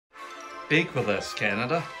Bake with us,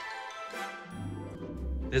 Canada.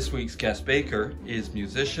 This week's guest baker is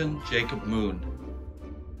musician Jacob Moon.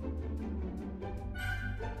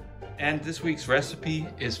 And this week's recipe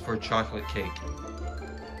is for chocolate cake.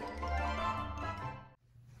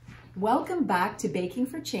 Welcome back to Baking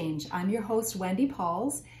for Change. I'm your host, Wendy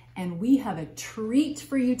Pauls, and we have a treat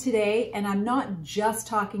for you today. And I'm not just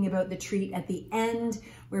talking about the treat at the end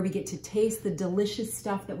where we get to taste the delicious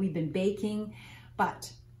stuff that we've been baking, but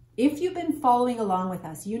if you've been following along with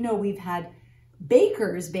us, you know we've had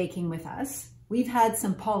bakers baking with us, we've had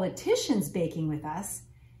some politicians baking with us,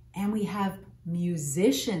 and we have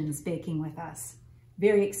musicians baking with us.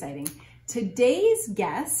 Very exciting. Today's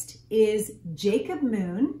guest is Jacob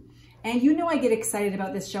Moon, and you know I get excited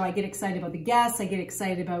about this show. I get excited about the guests. I get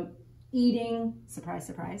excited about eating. Surprise,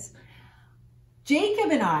 surprise.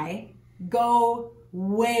 Jacob and I go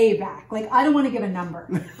way back. Like, I don't want to give a number,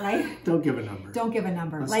 right? Don't give a number. Don't give a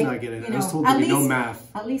number. Let's like, not get it. You know, I was told to be no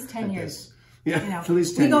math. At least 10 years. Yeah, you know, at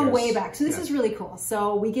least 10 years. We go years. way back. So this is really cool.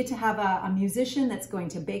 So we get to have a musician that's going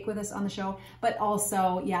to bake with us on the show, but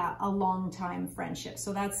also, yeah, a long time friendship.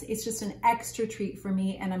 So it's just an extra treat for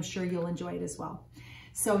me, and I'm sure you'll enjoy it as well.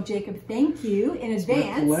 So Jacob, thank you in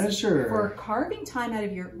advance for carving time out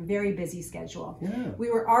of your very busy schedule. Yeah.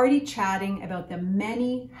 We were already chatting about the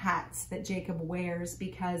many hats that Jacob wears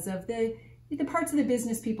because of the parts of the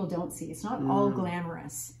business people don't see. It's not all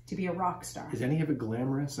glamorous to be a rock star. Is any of it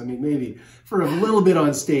glamorous? I mean, maybe for a little bit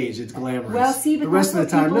on stage, it's glamorous. Well, see, but the rest of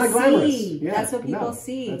the time, not glamorous. Yeah, that's what people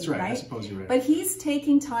see. That's right. I suppose you're right. But he's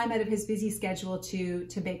taking time out of his busy schedule to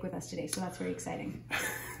bake with us today, so that's very exciting.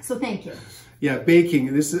 So thank you. Yeah,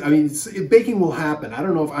 baking. Baking will happen. I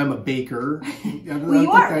don't know if I'm a baker. Well,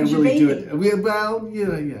 you are. I really do it. Well,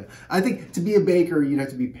 yeah. I think to be a baker, you'd have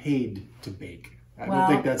to be paid to bake. I don't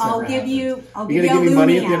think that's I'll ever give happened. you. I'll You're give gonna you give a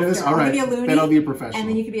me money loonie at the end of this. after. All right, I'll give you a loonie, then I'll be a professional. and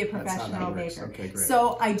then you can be a That's how that professional works. baker. Okay, great.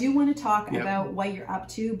 So I do want to talk about what you're up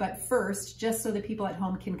to, but first, just so that people at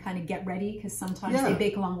home can kind of get ready, because sometimes they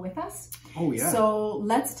bake along with us. Oh yeah. So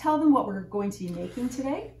let's tell them what we're going to be making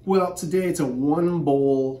today. Well, today it's a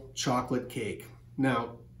 1-bowl chocolate cake.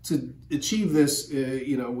 Now, to achieve this,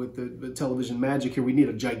 with the television magic here, we need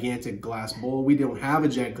a gigantic glass bowl. We don't have a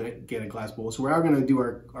gigantic glass bowl, so we are going to do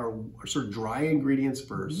our sort of dry ingredients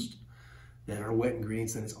first, then our wet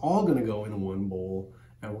ingredients, then it's all going to go in one bowl,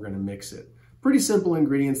 and we're going to mix it. Pretty simple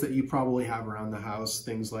ingredients that you probably have around the house,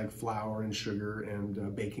 things like flour and sugar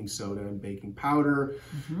and baking soda and baking powder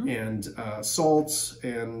and salt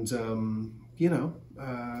and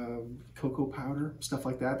cocoa powder, stuff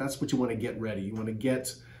like that. That's what you want to get ready. You want to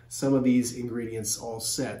get some of these ingredients all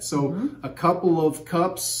set. So a couple of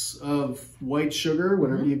cups of white sugar,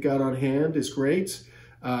 whatever you've got on hand, is great.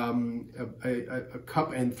 A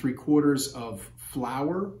cup and 3/4 of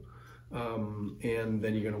flour. And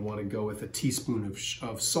then you're going to want to go with a teaspoon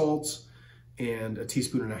of salt and a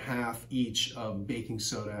teaspoon and a half each of baking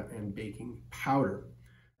soda and baking powder.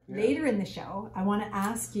 Later in the show, I want to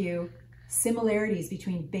ask you similarities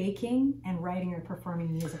between baking and writing or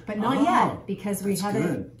performing music, but not yet, because we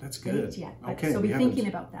haven't baked yet. Okay, so be thinking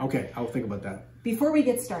about that. Okay, I'll think about that. Before we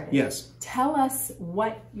get started, yes, tell us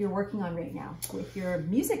what you're working on right now with your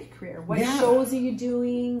music career. What shows are you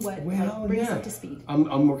doing? What brings you up to speed?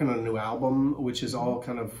 I'm working on a new album, which is all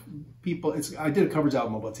kind of I did a covers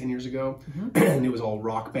album about 10 years ago, and it was all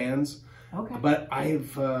rock bands. Okay. But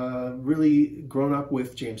I've really grown up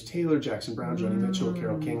with James Taylor, Jackson Browne, Joni Mitchell,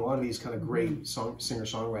 Carole King, a lot of these kind of great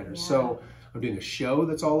singer-songwriters. Yeah. So I'm doing a show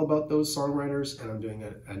that's all about those songwriters, and I'm doing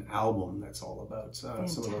an album that's all about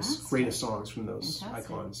some of those greatest songs from those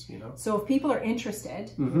icons. So if people are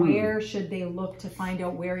interested, where should they look to find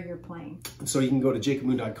out where you're playing? So you can go to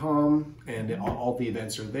jacobmoon.com, and all the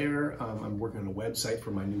events are there. I'm working on a website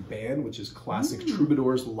for my new band, which is Classic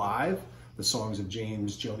Troubadours Live. The songs of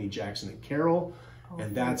James, Joni, Jackson, and Carol.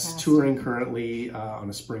 And that's touring currently on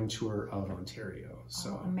a spring tour of Ontario.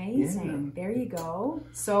 So amazing. Yeah. There you go.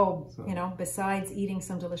 So, besides eating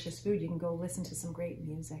some delicious food, you can go listen to some great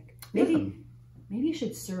music. Maybe you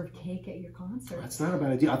should serve cake at your concert. That's not a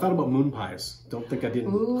bad idea. I thought about moon pies. Don't think I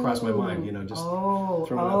didn't cross my mind, just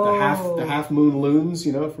throwing out the half moon loons,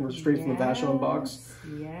 from straight from the Vachon box.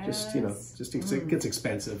 Yes. Just it gets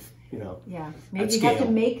expensive. Yeah, maybe you have to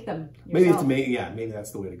make them yourself. Maybe you have to maybe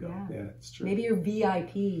that's the way to go. Yeah, it's true. Maybe your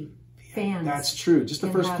VIP fans. That's true. Just the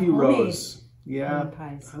first few rows. Yeah.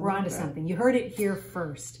 Pies. We're onto something. You heard it here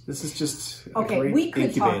first. This is just we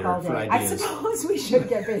could talk all day. I suppose we should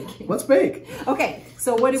get baking. Let's bake. Okay,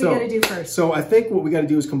 so what do we got to do first? So I think what we got to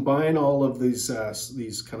do is combine all of these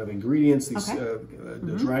kind of ingredients, these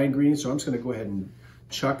dry ingredients. So I'm just going to go ahead and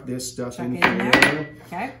chuck this stuff Chuck in it in there.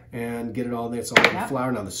 Okay. And get it all there. It's all the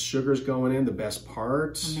flour. Now the sugar's going in, the best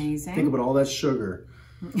part. Amazing. Think about all that sugar.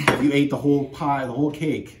 If you ate the whole pie, the whole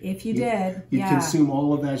cake. If you did, you'd consume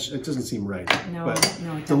all of that. It doesn't seem right. No, but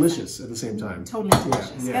no, it delicious at the same time. Totally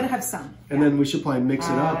delicious. Yeah. Gotta have some. And then we should probably mix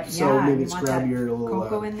it up. So maybe let's grab your little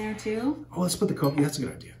cocoa in there too. Oh, let's put the cocoa. That's a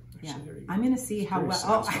good idea. Actually, Yeah, I'm gonna see how well.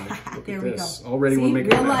 Oh, there we go. Already see, we're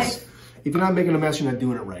making a mess. Life. If you're not making a mess, you're not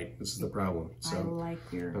doing it right. This is the problem. So I like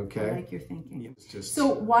your thinking. Yeah,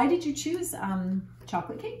 so why did you choose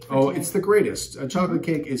chocolate cake? Oh, it's the greatest. A chocolate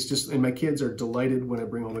cake is just, and my kids are delighted when I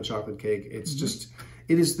bring home a chocolate cake. It's just,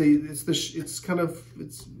 it's kind of,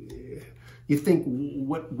 you think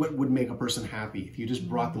what would make a person happy if you just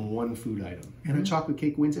brought them one food item, and a chocolate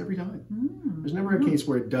cake wins every time. There's never a case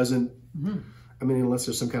where it doesn't. I mean, unless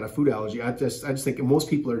there's some kind of food allergy, I just think most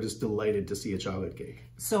people are just delighted to see a chocolate cake.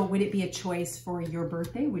 So would it be a choice for your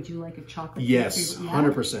birthday? Would you like a chocolate yes, cake?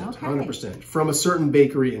 100%, 100%. From a certain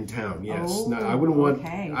bakery in town, yes. Oh, no, I wouldn't want,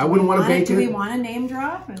 okay. I wouldn't want to bake it. Do we want a name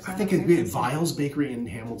drop? I think it'd be Vile's Bakery in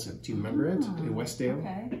Hamilton. Do you remember it? In Westdale?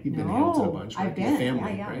 Okay. You've been to Hamilton a bunch, right? I've been.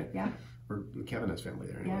 Family, right? Yeah. Or Kevin has family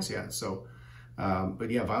there anyways, yeah. So, but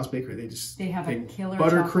yeah, Vile's Bakery, they have a killer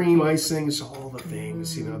buttercream, icing, it's all the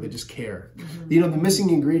things, you know, they just care. You know, the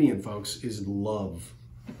missing ingredient, folks, is love.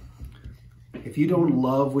 If you don't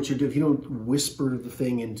love what you're doing, if you don't whisper the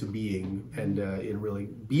thing into being and really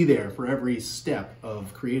be there for every step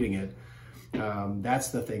of creating it, that's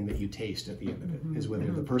the thing that you taste at the end of it, is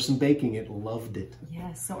whether the person baking it loved it.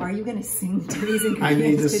 Yes, so are you going to sing to these ingredients I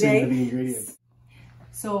need to today? sing to the ingredients.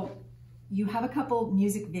 So you have a couple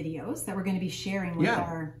music videos that we're going to be sharing with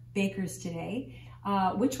our bakers today.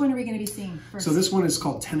 Which one are we going to be seeing first? So this one is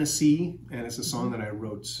called Tennessee, and it's a song that I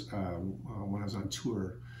wrote when I was on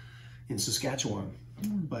tour in Saskatchewan.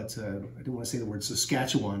 But I didn't want to say the word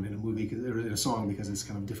Saskatchewan in a movie or in a song because it's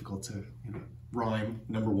kind of difficult to rhyme,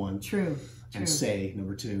 number one. True. And say,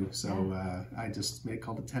 number two. So I just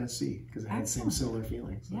called it Tennessee because it had the same similar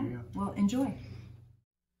feelings. So, yeah. Well, enjoy.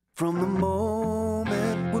 From the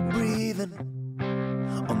moment we're breathing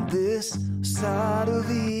on this side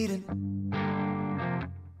of Eden,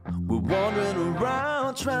 we're wandering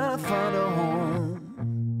around trying to find a home.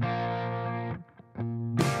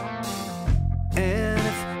 And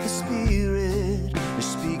if the spirit is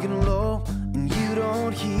speaking low and you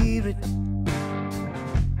don't hear it,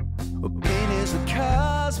 pain is a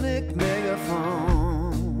cosmic megaphone.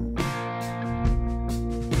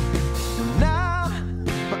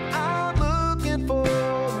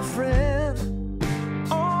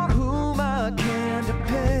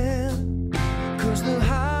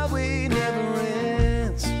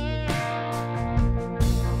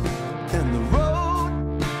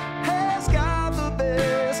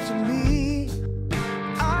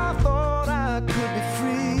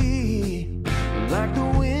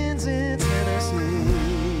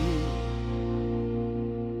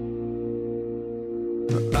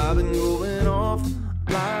 I've been going off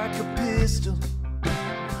like a pistol,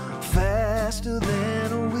 faster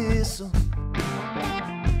than a whistle,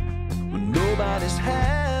 when nobody's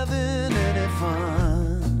having any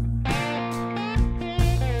fun.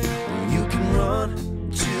 You can run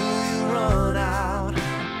till you run out,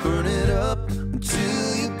 burn it up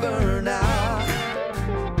until you burn out.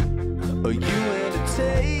 Are you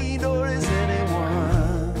entertained or is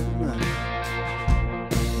anyone?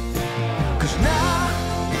 'Cause now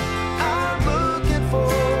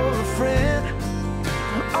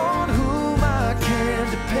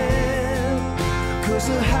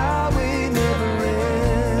the highway never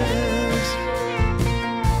ends,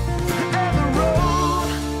 and the road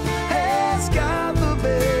has got the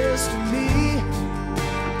best of me.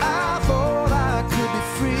 I thought I could be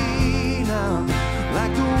free now,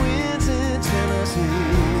 like the winds in Tennessee.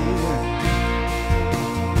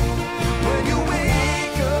 When you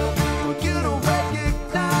wake up, you don't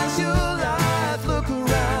recognize your life. Look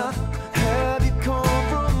around, have you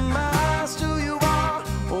compromised who you are,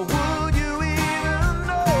 or would you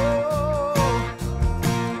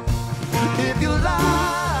if your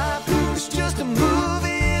life is just a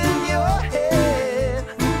movie in your head,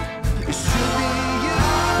 it should be you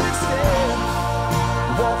instead,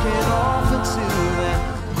 walking off into that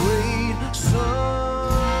great sunset.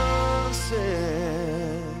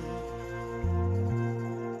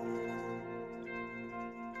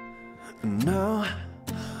 And now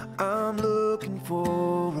I'm looking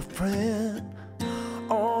for a friend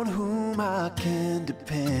on whom I can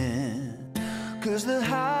depend. 'Cause the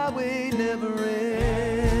highway never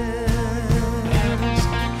ends,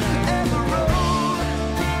 and the road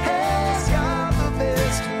has got the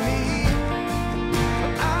best of me.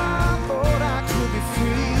 I thought I could be free.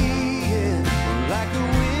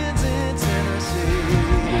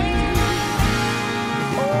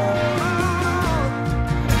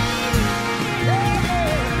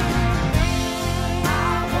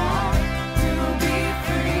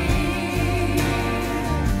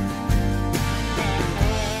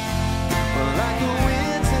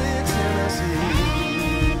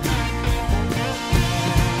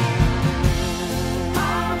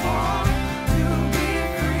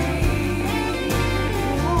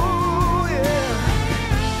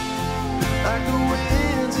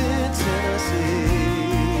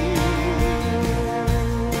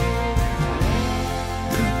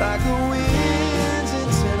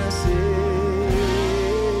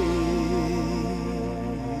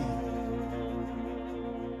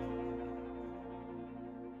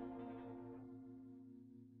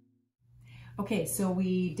 Okay, so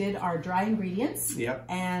we did our dry ingredients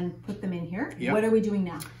and put them in here. What are we doing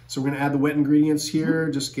now? So we're gonna add the wet ingredients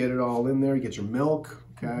here. Just get it all in there. You get your milk.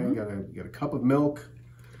 Okay, you got a cup of milk.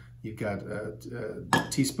 You've got a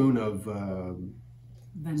teaspoon of vanilla.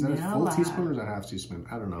 Is that a full teaspoon or is that a half teaspoon?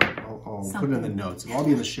 I don't know. I'll put it in the notes. It'll all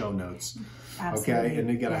be in the show notes. Absolutely. Okay, and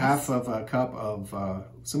you got a half of a cup of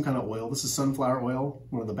some kind of oil. This is sunflower oil,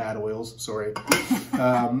 one of the bad oils. Sorry.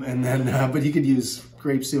 And then, but you could use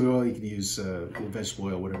grapeseed oil. You could use vegetable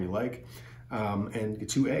oil, whatever you like. And get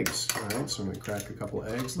 2 eggs. All right, so I'm gonna crack a couple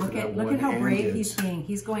of eggs. Look at how brave he's being.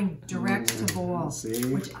 He's going direct to bowl.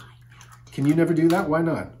 See? Can you never do that? Why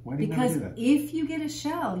not? Why do you never do that? Because if you get a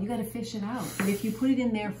shell, you got to fish it out. But if you put it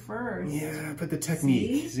in there first. Yeah, but the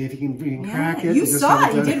technique. See if you can crack it. You saw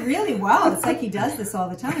it. You did really well. It's like he does this all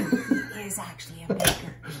the time. He is actually a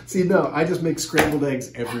baker. See, no, I just make scrambled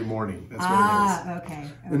eggs every morning. That's what it is. Okay.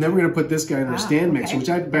 And then we're going to put this guy in our stand mixer, which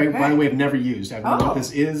I, by the way, have never used. I don't know what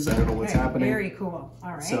this is. I don't know what's happening. Very cool.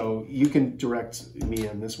 All right. So you can direct me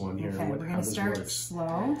on this one here. Okay, we're going to start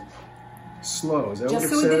slow. Slow, is that just what it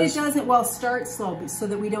so says? that it doesn't, well, start slow, so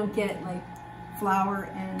that we don't get like flour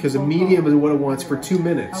and because a medium is what it wants for 2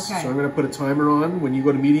 minutes. Okay. So I'm going to put a timer on. When you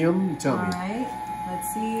go to medium, you tell me. All right,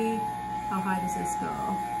 let's see, how high does this go?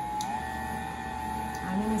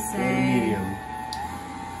 I'm going to say medium.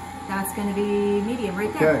 That's going to be medium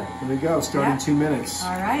right there. Okay, here we go, starting 2 minutes.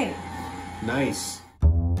 All right. Nice.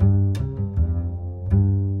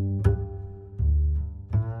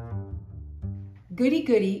 Goodie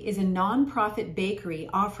Goodie is a non-profit bakery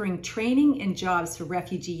offering training and jobs for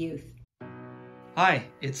refugee youth. Hi,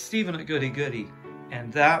 it's Stephen at Goodie Goodie,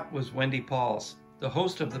 and that was Wendy Pauls, the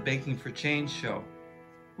host of the Baking for Change show.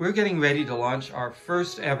 We're getting ready to launch our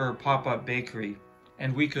first ever pop-up bakery,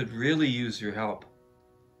 and we could really use your help.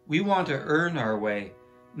 We want to earn our way,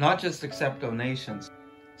 not just accept donations.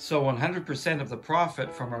 So 100% of the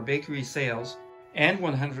profit from our bakery sales and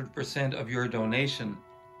 100% of your donation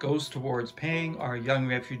goes towards paying our young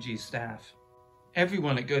refugee staff.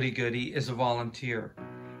 Everyone at Goodie Goodie is a volunteer,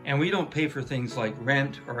 and we don't pay for things like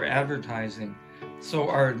rent or advertising, so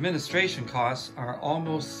our administration costs are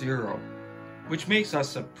almost zero, which makes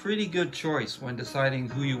us a pretty good choice when deciding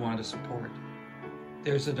who you want to support.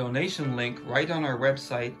 There's a donation link right on our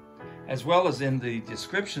website, as well as in the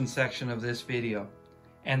description section of this video.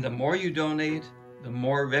 And the more you donate, the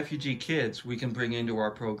more refugee kids we can bring into our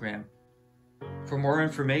program. For more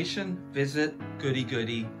information, visit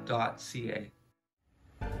goodiegoodie.ca.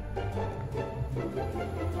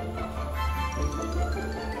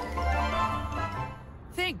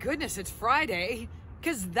 Thank goodness it's Friday,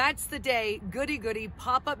 because that's the day Goodie Goodie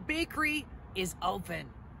Pop-Up Bakery is open.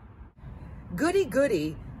 Goodie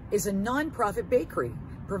Goodie is a non-profit bakery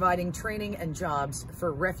providing training and jobs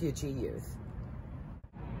for refugee youth.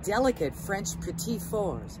 Delicate French petit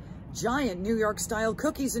fours, giant New York-style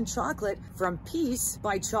cookies and chocolate from Peace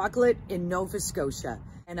by Chocolate in Nova Scotia.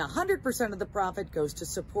 And 100% of the profit goes to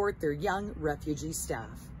support their young refugee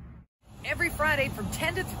staff. Every Friday from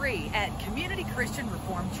 10 to 3 at Community Christian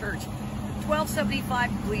Reformed Church,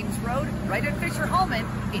 1275 Bleams Road, right at Fischer-Hallman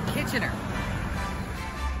in Kitchener.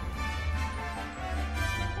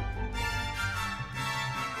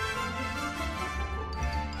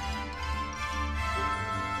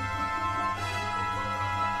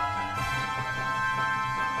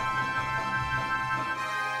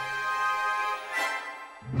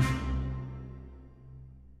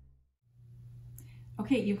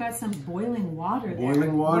 Okay, you've got some boiling water there.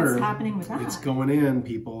 Boiling water. What's happening with that? It's going in,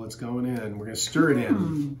 people. It's going in. We're going to stir it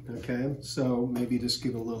in. Okay, so maybe just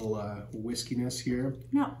give a little whiskiness here.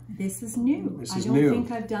 No, this is new. This is I don't new.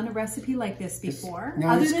 think I've done a recipe like this before. Now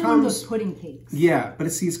other this than comes, one of those pudding cakes. Yeah, but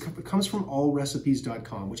it comes from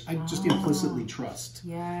allrecipes.com, which I just implicitly trust.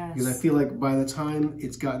 Yes. Because I feel like by the time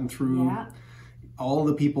it's gotten through all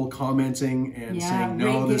the people commenting and saying,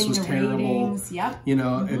 no, this was terrible. You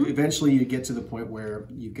know, eventually you get to the point where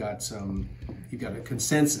you've got a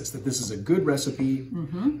consensus that this is a good recipe.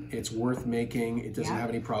 It's worth making. It doesn't have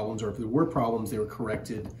any problems, or if there were problems, they were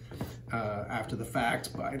corrected after the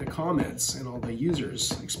fact by the comments and all the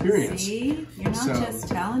users' experience. See, you're not just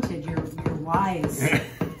talented; you're wise.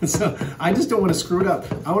 So I just don't want to screw it up.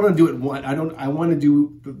 I want to do it I want to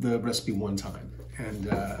do the recipe one time. And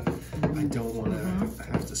I don't want to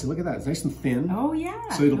have to see. Look at that; it's nice and thin. Oh yeah.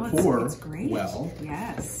 So it'll pour it's great. well.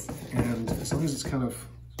 Yes. And as long as it's kind of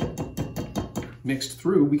mixed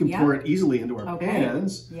through, we can pour it easily into our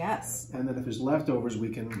pans. Yes. And then if there's leftovers, we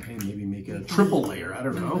can maybe make a triple layer. I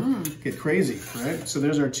don't know. Get crazy, right? So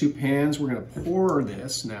there's our 2 pans. We're going to pour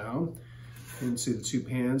this now into the 2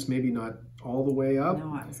 pans. Maybe not all the way up.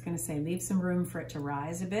 No, I was going to say leave some room for it to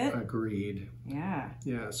rise a bit. Agreed. Yeah.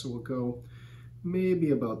 Yeah, so we'll go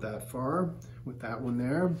maybe about that far with that one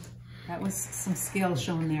there. That was some skill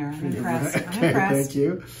shown there. I'm impressed. Okay, I'm impressed. thank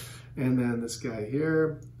you. And then this guy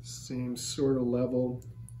here, same sort of level.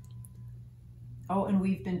 Oh, and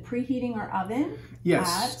we've been preheating our oven.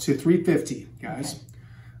 Yes, to 350, guys.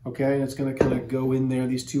 Okay, and it's going to kind of go in there.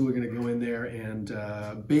 These two are going to go in there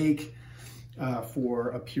and bake for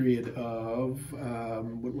a period of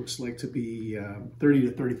what looks like to be 30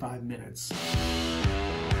 to 35 minutes.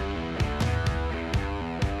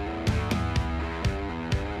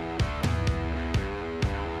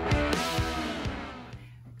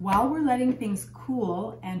 While we're letting things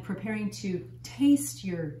cool and preparing to taste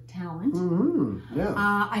your talent,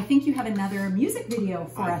 I think you have another music video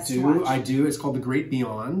for us to watch. I do. It's called The Great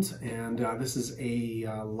Beyond, and this is a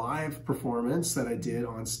live performance that I did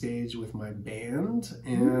on stage with my band.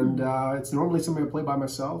 And it's normally something I play by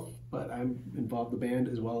myself, but I'm involved in the band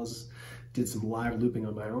as well as did some live looping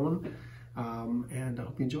on my own. And I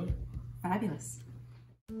hope you enjoy it. Fabulous.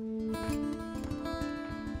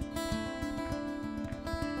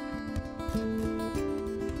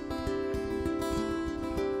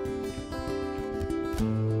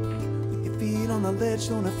 On the ledge,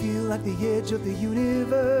 don't I feel like the edge of the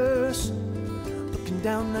universe? Looking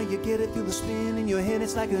down, now you get it through the spin in your head.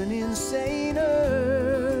 It's like an insane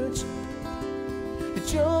urge to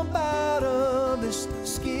jump out of this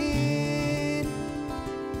skin,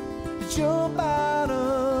 to jump out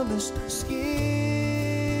of this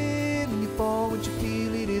skin. When you fall, would you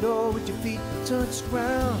feel it all? Would your feet touch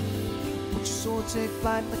ground? Would your soul take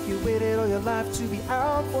flight like you waited all your life to be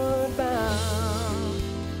outward bound?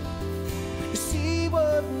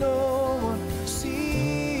 What no one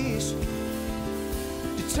sees,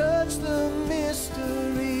 to touch the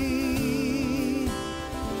mystery.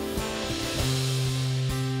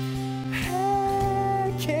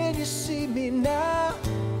 Hey, can you see me now?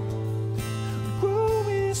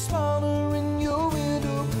 Growing smaller in your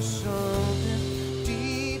window. Something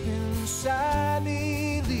deep inside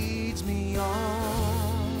me leads me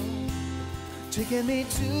on, taking me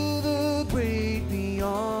to the great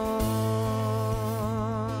beyond.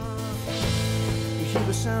 Hear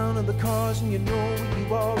the sound of the cars and you know where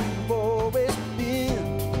you are, where you've always been.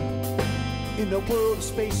 In a world of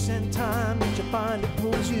space and time that you find it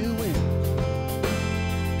pulls you in.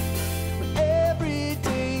 But every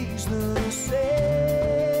day's the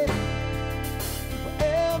same.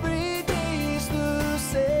 Every day's the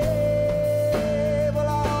same. Well,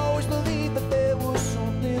 I always believed that there was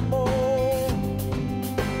something more,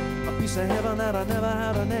 a piece of heaven that I never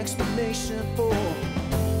had an explanation for.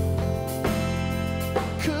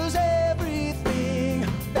 'Cause everything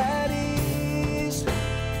that is,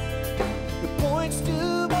 it points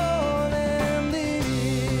to more than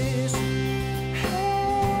this.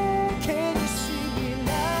 Hey, can you see me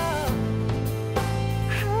now?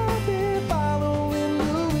 I've been following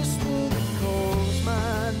the whisper that calls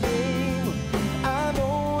my name. I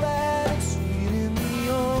know that it's leading me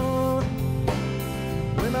on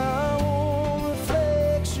when my own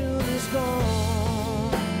reflection is gone.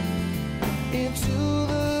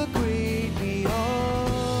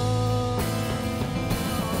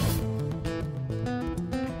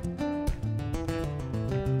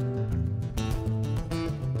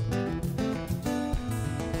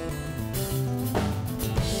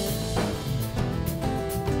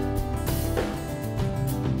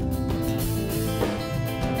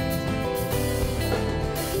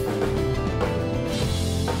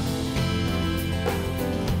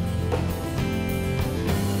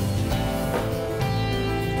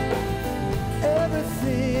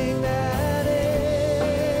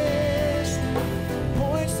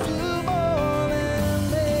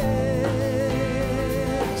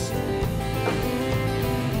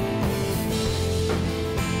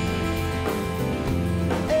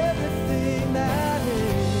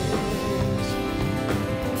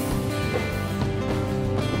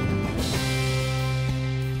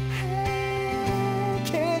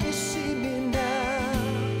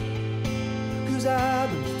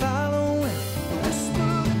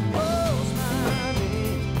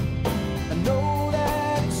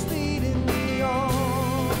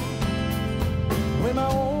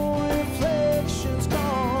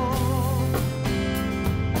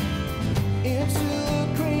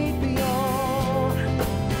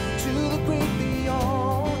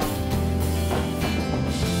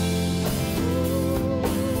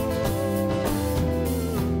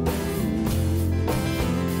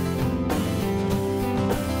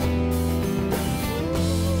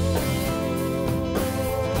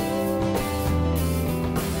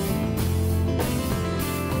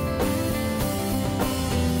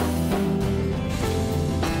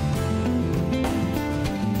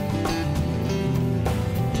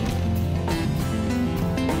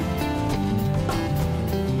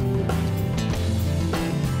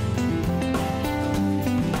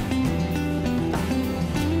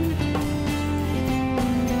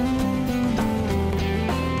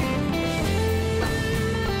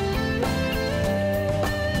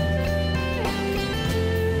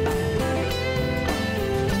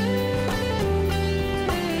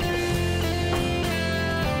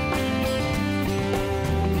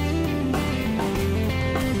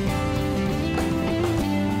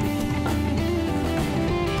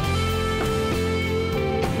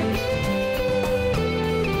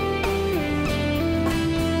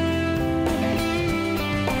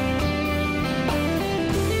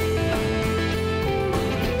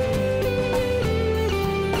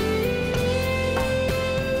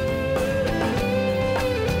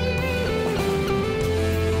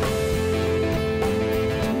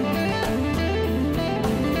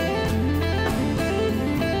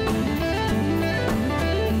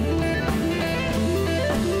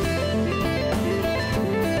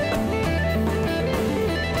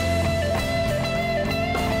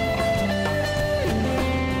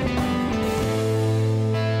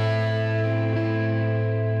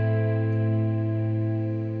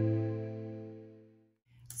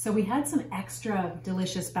 So we had some extra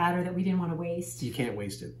delicious batter that we didn't want to waste. You can't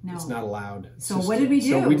waste it. No. It's not allowed. So what did we do?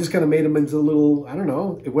 So we just kind of made them into little, I don't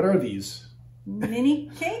know, what are these?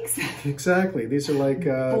 Mini cakes? Exactly. These are like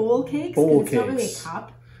bowl cakes? Bowl It's not really a cakes.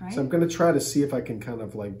 cup, right? So I'm going to try to see if I can kind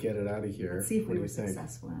of like get it out of here. Let's see if What we do were you think?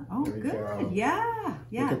 successful. Oh, There we good. go. Yeah.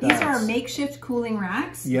 Yeah. Look at These that. are our makeshift cooling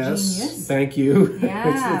racks. Yes. Genius. Thank you.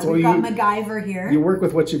 Yeah. It's all We've got you, MacGyver here. you work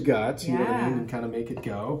with what you've got, you know what I Yeah. mean, and kind of make it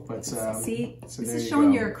go. But See, so this there is you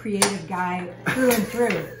showing go. you're a creative guy through and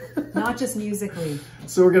through, not just musically.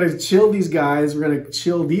 So we're going to chill these guys. We're going to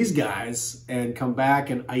chill these guys and come back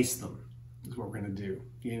and ice them. Is what we're going to do.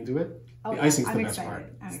 You going to do it? Oh, The icing's I'm the best excited.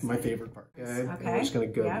 part. I'm It's my excited. favorite part. Okay. Okay. And we're just going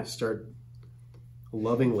to go Yep. start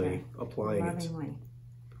lovingly applying it. Lovingly.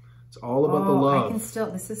 It's all about the Oh, love. I can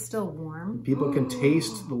still, this is still warm. People can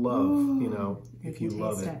taste the love, you know, They if you can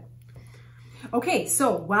love taste it. Okay,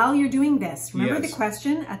 so while you're doing this, remember Yes. the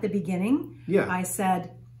question at the beginning? Yeah. I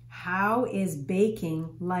said, how is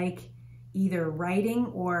baking like either writing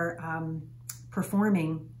or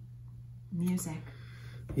performing music?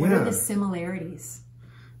 What are the similarities?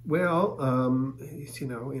 Well, you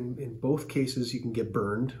know, in both cases, you can get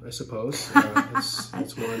burned, I suppose.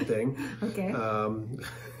 That's one thing. Okay.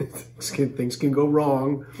 Things can go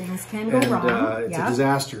wrong. Things can go And wrong. it's Yep. a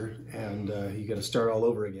disaster, and you got to start all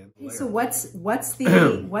over again. Okay, so what's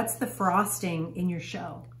the frosting in your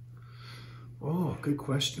show? Oh, good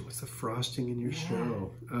question. What's the frosting in your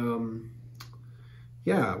show?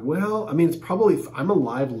 Yeah, well, I mean, it's probably, I'm a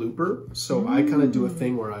live looper, so I kind of do a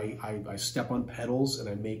thing where I step on pedals and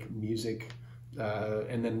I make music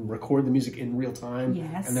and then record the music in real time.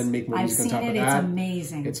 Yes. And then make more music on top of I've that. seen it. It's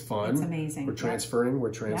amazing. It's fun. It's amazing. We're Yep. transferring.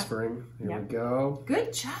 Here Yep. we go.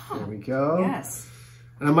 Good job. There we go. Yes.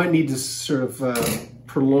 And I might need to sort of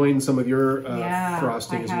purloin some of your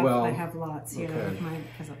frosting I as well. I have lots here Okay.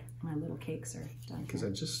 because my little cakes are done. Because I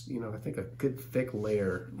just, you know, I think a good thick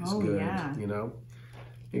layer is Oh, good, yeah. you know?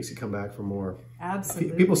 Makes you come back for more.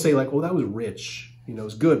 Absolutely. People say like, oh, that was rich. You know,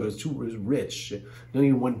 it's good, but it was rich. You don't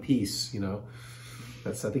need one piece, you know?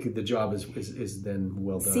 I think the job is then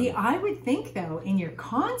well done. See, I would think though, in your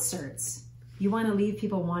concerts, you want to leave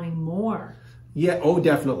people wanting more. Yeah, oh,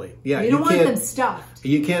 definitely. Yeah, You don't want them stuffed.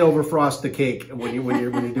 You can't overfrost the cake when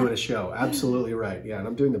you're doing a show. Absolutely right. Yeah, and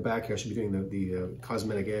I'm doing the back here. I should be doing the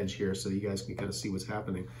cosmetic edge here so you guys can kind of see what's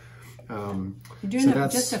happening. You're doing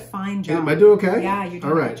just a fine job. Am I doing okay? Yeah, you're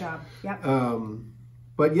doing All a right. good job. Yep.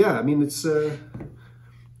 But yeah, I mean, it's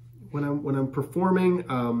when I'm performing,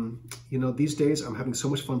 you know, these days I'm having so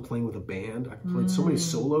much fun playing with a band. I've played so many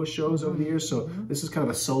solo shows over the years, so this is kind of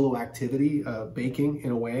a solo activity, baking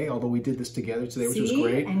in a way. Although we did this together today, which was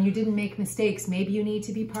great. And you didn't make mistakes. Maybe you need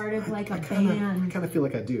to be part of like a I band. kind of feel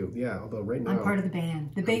like I do, yeah. Although right now, I'm part of the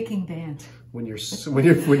band, the baking band. when you're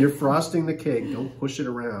frosting the cake, don't push it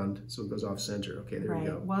around so it goes off center. Okay, there we Right.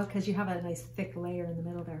 go. Well, because you have a nice thick layer in the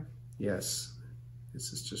middle there. Yes,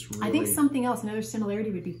 this is just really. I think something else, another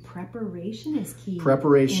similarity would be preparation is key.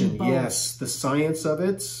 Preparation, in both. yes. The science of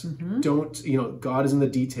it, don't, you know, God is in the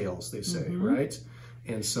details, they say, right?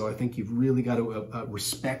 And so I think you've really got to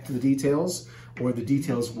respect the details, or the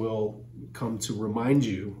details will come to remind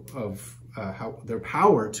you of how their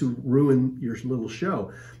power to ruin your little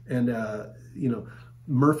show. And, you know,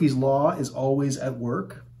 Murphy's Law is always at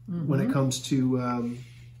work when it comes to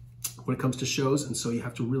shows, and so you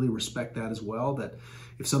have to really respect that as well, that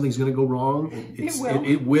if something's going to go wrong,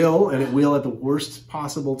 it will, and it will at the worst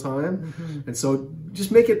possible time. And so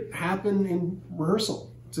just make it happen in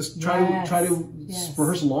rehearsal. Just try to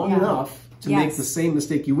rehearse long enough to make the same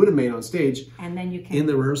mistake you would have made on stage, and then you can in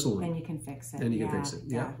the rehearsal room. Then you can fix it. And you can fix it.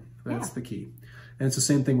 Yeah. That's the key. And it's the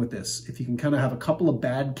same thing with this. If you can kind of have a couple of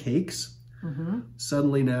bad cakes,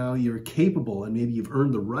 suddenly now you're capable, and maybe you've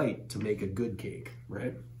earned the right to make a good cake,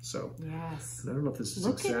 right? So, yes. I don't know if this is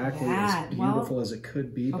Look at exactly that. as beautiful as it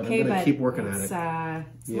could be, but Okay, I'm going to keep working at it.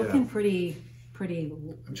 It's looking pretty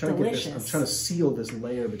I'm trying delicious. to get this. I'm trying to seal this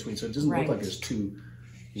layer between, so it doesn't Right. look like there's two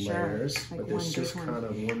layers, Like but there's one just big kind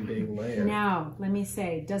of one big layer. Now, let me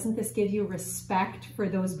say, doesn't this give you respect for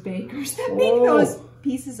those bakers that make those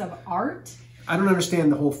pieces of art? I don't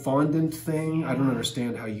understand the whole fondant thing. I don't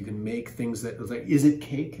understand how you can make things that like. Is it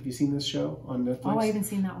cake? Have you seen this show on Netflix? Oh, I haven't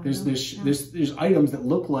seen that one. There's items that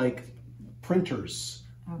look like printers,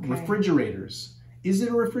 refrigerators. Is it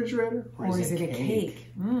a refrigerator or is it a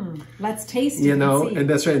cake? Let's taste it. You know, and see. and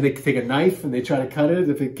that's right. And they take a knife and they try to cut it.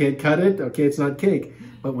 If it can't cut it, okay, it's not cake.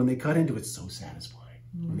 But when they cut into it, it's so satisfying.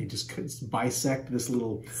 When they just bisect this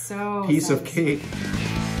little piece of cake.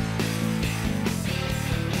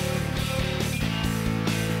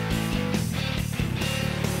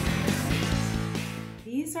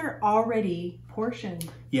 These are already portioned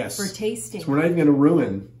Yes. for tasting. So we're not even going to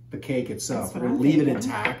ruin the cake itself. We're going to leave it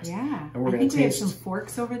intact. Yeah. And we're I going think to we have taste. some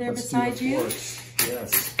forks over there Let's beside do the you. forks.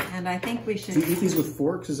 Yes. And I think we should. Do you eat these with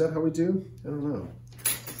forks? Is that how we do? I don't know.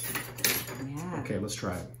 Yeah. Okay, let's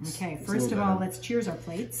try it. Okay, It's a first of little all, better. let's cheers our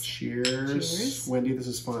plates. Cheers. Cheers. Wendy, this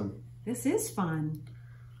is fun. This is fun.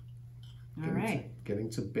 All right. Getting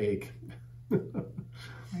to bake.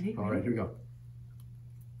 Ready? All right, here we go.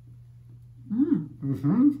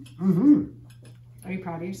 Are you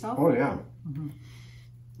proud of yourself? Oh, yeah.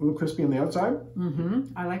 A little crispy on the outside.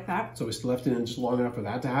 I like that. So we left it in just long enough for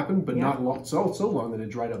that to happen, but not long, so long that it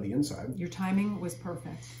dried out the inside. Your timing was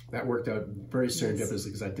perfect. That worked out very serendipitously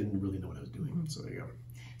because I didn't really know what I was doing. So there you go.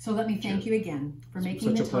 So let me thank you again for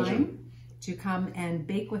making the Such a pleasure. time to come and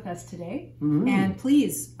bake with us today. And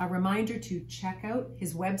please, a reminder to check out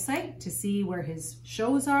his website to see where his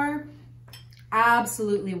shows are.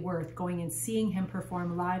 Absolutely worth going and seeing him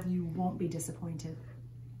perform live. You won't be disappointed.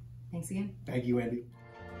 Thanks again. Thank you, Andy.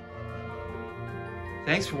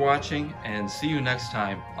 Thanks for watching, and see you next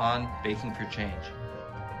time on Baking for Change.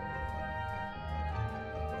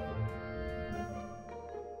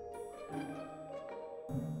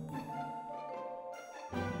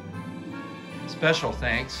 Special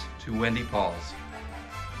thanks to Wendy Pauls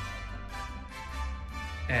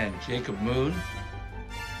and Jacob Moon,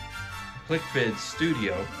 ClickVid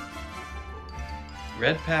Studio,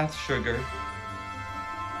 Red Path Sugar,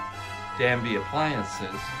 Danby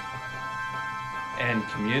Appliances, and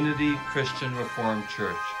Community Christian Reformed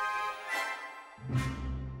Church.